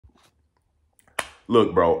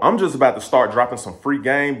Look, bro, I'm just about to start dropping some free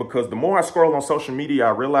game because the more I scroll on social media,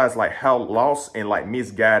 I realize like how lost and like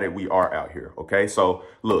misguided we are out here. Okay, so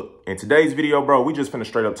look, in today's video, bro, we just finna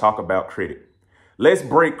straight up talk about credit. Let's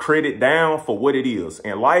break credit down for what it is.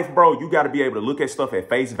 In life, bro, you got to be able to look at stuff at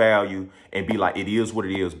face value and be like, it is what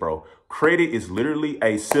it is, bro. Credit is literally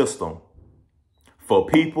a system for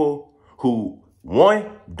people who,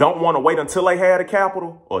 one, don't want to wait until they had a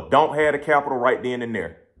capital or don't have the capital right then and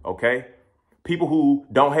there. Okay. People who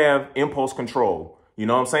don't have impulse control. You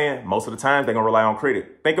know what I'm saying? Most of the time, they're going to rely on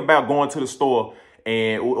credit. Think about going to the store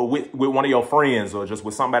and with one of your friends or just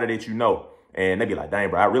with somebody that you know. And they be like,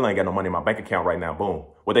 dang, bro, I really ain't got no money in my bank account right now. Boom.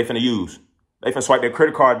 What they finna use? They finna swipe their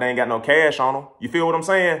credit card. They ain't got no cash on them. You feel what I'm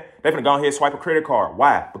saying? They finna go ahead and swipe a credit card.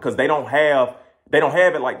 Why? Because they don't have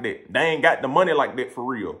it like that. They ain't got the money like that for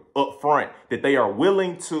real up front that they are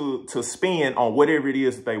willing to spend on whatever it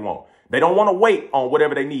is that they want. They don't want to wait on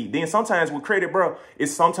whatever they need. Then sometimes with credit, bro,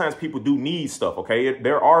 it's sometimes people do need stuff, okay?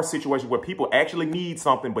 There are situations where people actually need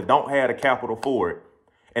something but don't have the capital for it,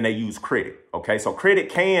 and they use credit, okay? So credit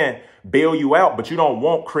can bail you out, but you don't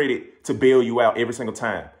want credit to bail you out every single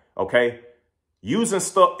time, okay? Using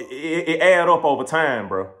stuff, it add up over time,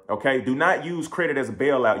 bro, okay? Do not use credit as a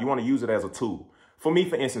bailout. You want to use it as a tool. For me,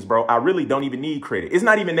 for instance, bro, I really don't even need credit. It's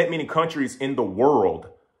not even that many countries in the world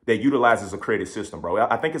that utilizes a credit system, bro.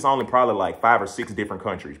 I think it's only probably like 5 or 6 different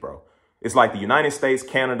countries, bro. It's like the United States,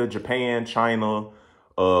 Canada, Japan, China,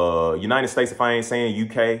 United States, if I ain't saying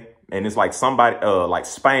UK, and it's like somebody like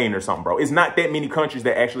Spain or something, bro. It's not that many countries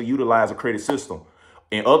that actually utilize a credit system.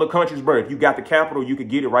 In other countries, bro, if you got the capital, you could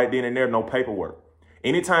get it right then and there, no paperwork.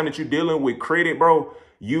 Anytime that you're dealing with credit, bro,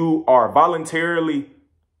 you are voluntarily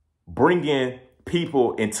bringing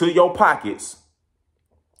people into your pockets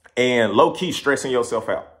and low-key stressing yourself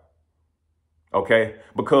out. Okay,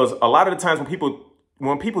 because a lot of the times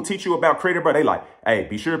when people teach you about credit, bro, they like, hey,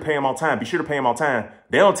 be sure to pay them on time. Be sure to pay them on time.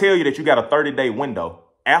 They don't tell you that you got a 30-day window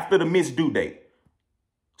after the missed due date.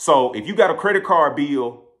 So if you got a credit card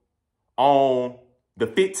bill on the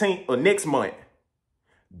 15th of next month,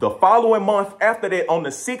 the following month after that, on the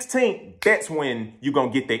 16th, that's when you're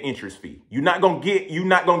gonna get that interest fee. You're not gonna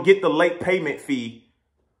get the late payment fee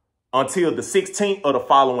until the 16th of the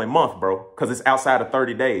following month, bro, because it's outside of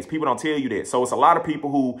 30 days. People don't tell you that. So it's a lot of people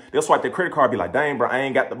who, they'll swipe their credit card, be like, dang, bro, I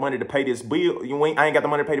ain't got the money to pay this bill. I ain't got the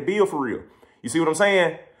money to pay the bill for real. You see what I'm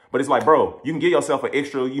saying? But it's like, bro, you can give yourself an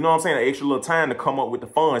extra, you know what I'm saying, an extra little time to come up with the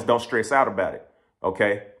funds. Don't stress out about it,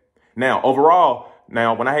 okay? Now, overall,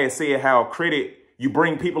 when I had said how credit, you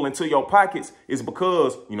bring people into your pockets, is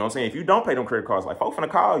because, you know what I'm saying, if you don't pay them credit cards, like, folks finna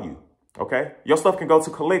call you. Okay, your stuff can go to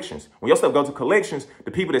collections. When your stuff goes to collections,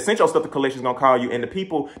 the people that sent your stuff to collections gonna call you, and the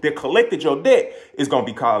people that collected your debt is gonna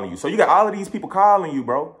be calling you. So you got all of these people calling you,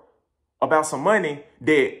 bro, about some money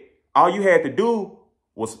that all you had to do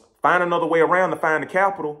was find another way around to find the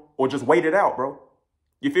capital or just wait it out, bro.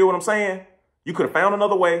 You feel what I'm saying? You could have found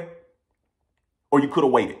another way or you could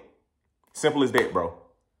have waited. Simple as that, bro.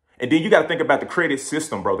 And then you got to think about the credit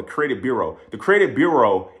system, bro, the credit bureau. The credit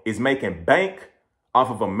bureau is making bank off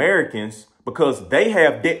of Americans because they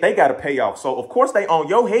have debt they got to pay off. So, of course, they on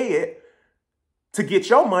your head to get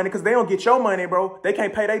your money because they don't get your money, bro. They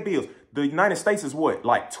can't pay their bills. The United States is what,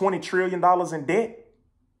 like $20 trillion in debt?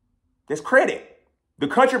 That's credit. The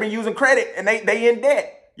country been using credit and they in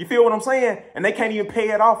debt. You feel what I'm saying? And they can't even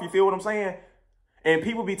pay it off. You feel what I'm saying? And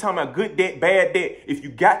people be talking about good debt, bad debt. If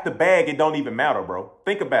you got the bag, it don't even matter, bro.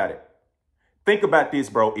 Think about it. Think about this,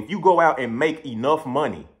 bro. If you go out and make enough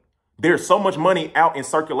money, there's so much money out in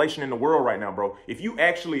circulation in the world right now, bro. If you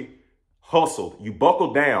actually hustled, you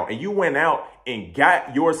buckled down, and you went out and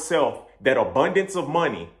got yourself that abundance of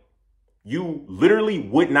money, you literally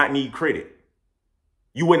would not need credit.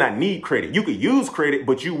 You would not need credit. You could use credit,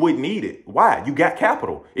 but you wouldn't need it. Why? You got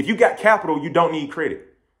capital. If you got capital, you don't need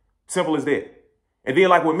credit. Simple as that. And then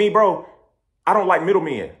like with me, bro, I don't like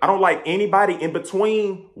middlemen. I don't like anybody in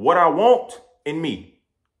between what I want and me.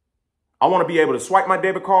 I want to be able to swipe my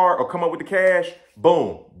debit card or come up with the cash.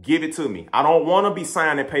 Boom, give it to me. I don't want to be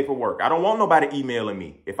signing paperwork. I don't want nobody emailing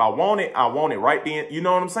me. If I want it right then. You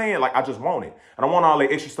know what I'm saying? Like, I just want it. I don't want all the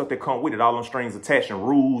extra stuff that come with it, all them strings attached and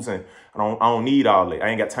rules, and I don't need all that. I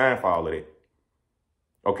ain't got time for all of that.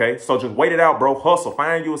 Okay, so just wait it out, bro. Hustle.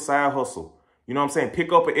 Find you a side hustle. You know what I'm saying?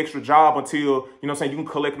 Pick up an extra job until, you know what I'm saying, you can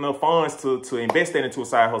collect enough funds to invest that into a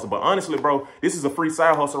side hustle. But honestly, bro, this is a free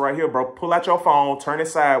side hustle right here, bro. Pull out your phone, turn it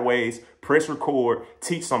sideways, press record,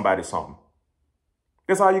 teach somebody something.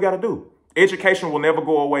 That's all you got to do. Education will never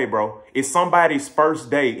go away, bro. It's somebody's first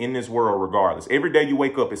day in this world regardless. Every day you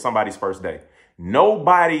wake up is somebody's first day.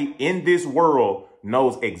 Nobody in this world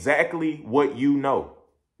knows exactly what you know.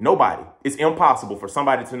 Nobody. It's impossible for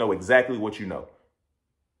somebody to know exactly what you know.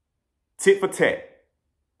 Tit for tat.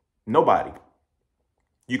 Nobody.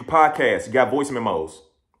 You can podcast. You got voice memos.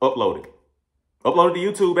 Upload it. Upload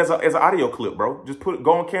it to YouTube as an audio clip, bro. Just go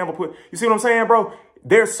on Canva. You see what I'm saying, bro?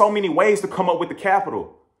 There's so many ways to come up with the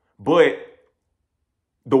capital. But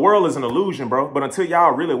the world is an illusion, bro. But until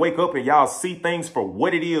y'all really wake up and y'all see things for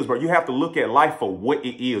what it is, bro, you have to look at life for what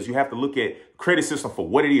it is. You have to look at credit system for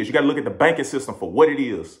what it is. You got to look at the banking system for what it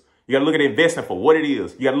is. You got to look at investing for what it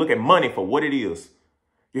is. You got to look at money for what it is.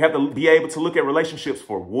 You have to be able to look at relationships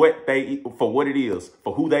for what it is,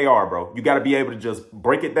 for who they are, bro. You got to be able to just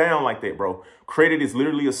break it down like that, bro. Credit is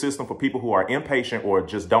literally a system for people who are impatient or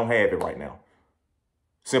just don't have it right now.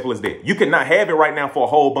 Simple as that. You could not have it right now for a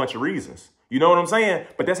whole bunch of reasons. You know what I'm saying?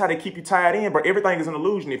 But that's how they keep you tied in, bro. Everything is an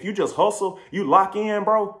illusion. If you just hustle, you lock in,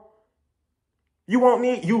 bro.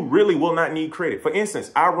 You really will not need credit. For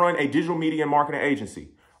instance, I run a digital media and marketing agency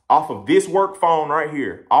off of this work phone right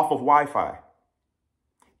here, off of Wi-Fi.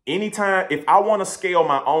 Anytime, if I want to scale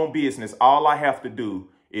my own business, all I have to do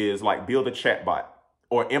is like build a chatbot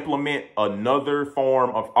or implement another form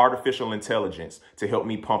of artificial intelligence to help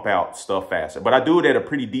me pump out stuff faster. But I do it at a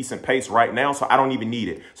pretty decent pace right now, so I don't even need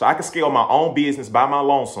it. So I can scale my own business by my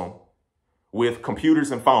lonesome with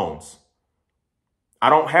computers and phones. I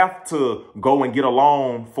don't have to go and get a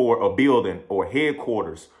loan for a building or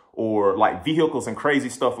headquarters or like vehicles and crazy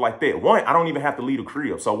stuff like that. One, I don't even have to leave a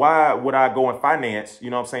crib. So why would I go and finance, you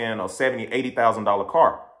know what I'm saying, a $70,000, $80,000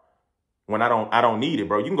 car when I don't need it,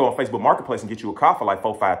 bro? You can go on Facebook Marketplace and get you a car for like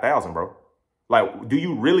 $4,000, $5,000, bro. Like, do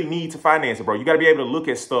you really need to finance it, bro? You got to be able to look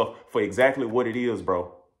at stuff for exactly what it is,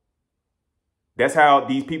 bro. That's how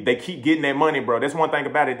these people, they keep getting that money, bro. That's one thing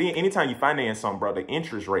about it. Then anytime you finance something, bro, the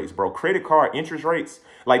interest rates, bro, credit card interest rates,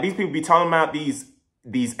 like these people be talking about these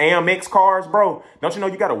Amex cars, bro. Don't you know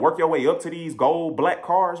you got to work your way up to these gold black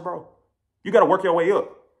cars, bro? You got to work your way up.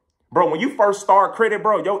 Bro, when you first start credit,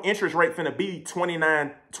 bro, your interest rate finna be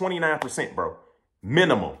 29%, bro.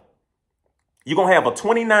 Minimum. You're going to have a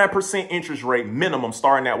 29% interest rate minimum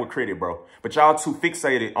starting out with credit, bro. But y'all too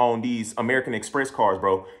fixated on these American Express cars,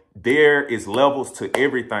 bro. There is levels to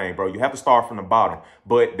everything, bro. You have to start from the bottom.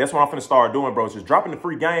 But that's what I'm finna start doing, bro. Is just dropping the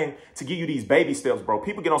free game to give you these baby steps, bro.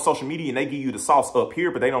 People get on social media and they give you the sauce up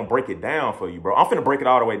here, but they don't break it down for you, bro. I'm finna break it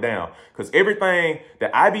all the way down. Because everything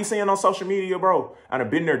that I be seeing on social media, bro, I done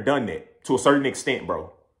been there, done that to a certain extent,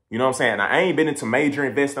 bro. You know what I'm saying? Now, I ain't been into major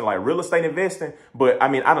investing, like real estate investing, but I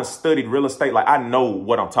mean, I done studied real estate. Like, I know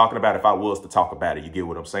what I'm talking about if I was to talk about it. You get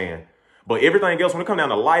what I'm saying? But everything else, when it comes down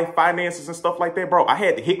to life, finances and stuff like that, bro, I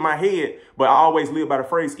had to hit my head, but I always live by the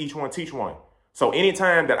phrase, each one teach one. So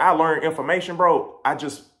anytime that I learn information, bro, I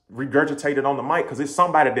just regurgitate it on the mic because it's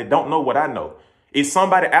somebody that don't know what I know. It's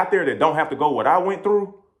somebody out there that don't have to go what I went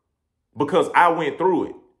through because I went through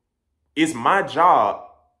it. It's my job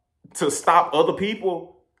to stop other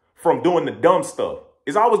people from doing the dumb stuff.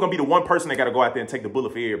 It's always going to be the one person that got to go out there and take the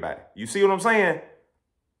bullet for everybody. You see what I'm saying?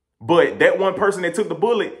 But that one person that took the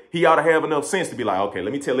bullet, he ought to have enough sense to be like, okay,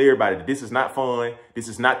 let me tell everybody that this is not fun. This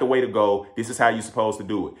is not the way to go. This is how you're supposed to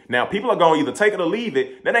do it. Now, people are going to either take it or leave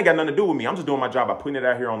it. That ain't got nothing to do with me. I'm just doing my job by putting it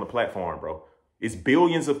out here on the platform, bro. It's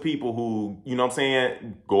billions of people who, you know what I'm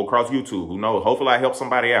saying, go across YouTube, who know, hopefully I help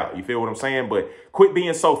somebody out. You feel what I'm saying? But quit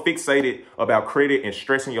being so fixated about credit and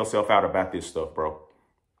stressing yourself out about this stuff, bro.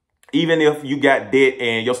 Even if you got debt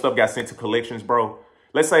and your stuff got sent to collections, bro.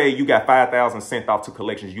 Let's say you got $5,000 sent off to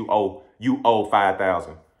collections. You owe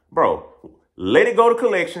 $5,000. Bro, let it go to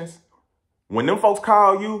collections. When them folks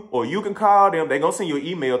call you or you can call them, they're going to send you an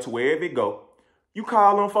email to wherever it go. You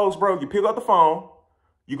call them folks, bro. You pick up the phone.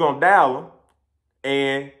 You're going to dial them.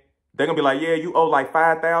 And they're going to be like, yeah, you owe like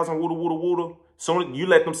 $5,000, wooda, wooda, wooda. Soon you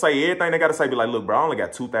let them say everything they got to say, be like, look, bro, I only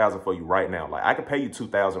got $2,000 for you right now. Like, I can pay you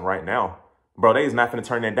 $2,000 right now. Bro, they is not going to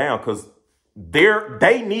turn that down because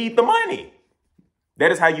they need the money.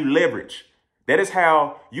 That is how you leverage. That is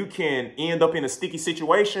how you can end up in a sticky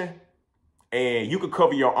situation and you could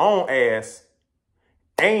cover your own ass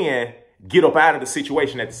and get up out of the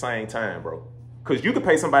situation at the same time, bro. Because you could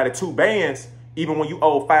pay somebody $2 even when you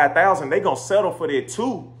owe $5,000. They going to settle for that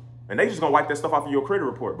too. And they just going to wipe that stuff off of your credit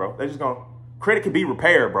report, bro. They just going to, credit can be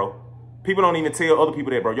repaired, bro. People don't even tell other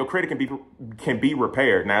people that, bro. Your credit can be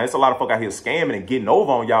repaired. Now, there's a lot of folk out here scamming and getting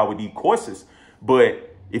over on y'all with these courses. But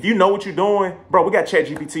if you know what you're doing, bro, we got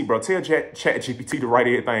ChatGPT, bro. Tell ChatGPT to write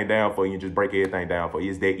everything down for you and just break everything down for you.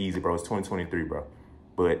 It's that easy, bro. It's 2023, bro.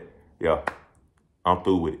 But, yeah, I'm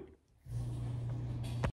through with it.